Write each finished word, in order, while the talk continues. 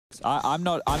I'm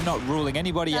not ruling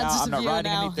anybody out. I'm not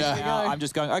writing anything out. Go. I'm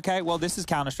just going, okay, well, this is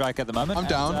Counter-Strike at the moment. I'm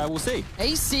down. We'll see.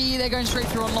 AC, they're going straight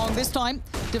through on long. This time,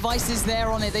 Device is there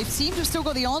on it. They seem to have still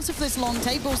got the answer for this long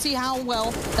tape. We'll see how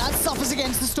well that suffers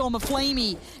against the Storm of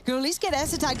Flamey. Can at least get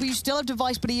S attack, but you still have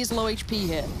Device, but he is low HP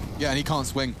here. Yeah, and he can't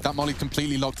swing. That molly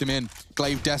completely locked him in.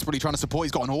 Glaive desperately trying to support.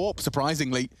 He's got an AWP,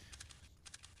 surprisingly.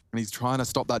 And he's trying to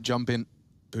stop that jump in.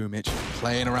 Boomich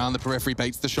playing around the periphery,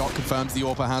 baits the shot, confirms the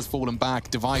AWP has fallen back.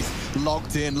 Device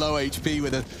locked in, low HP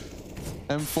with a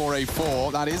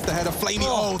M4A4. That is the head of Flamey.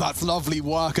 Oh, that's lovely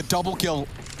work. A double kill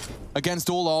against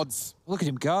all odds. Look at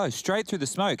him go, straight through the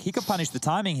smoke. He could punish the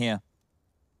timing here.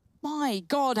 My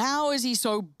God, how is he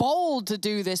so bold to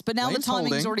do this? But now the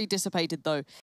timing is already dissipated, though.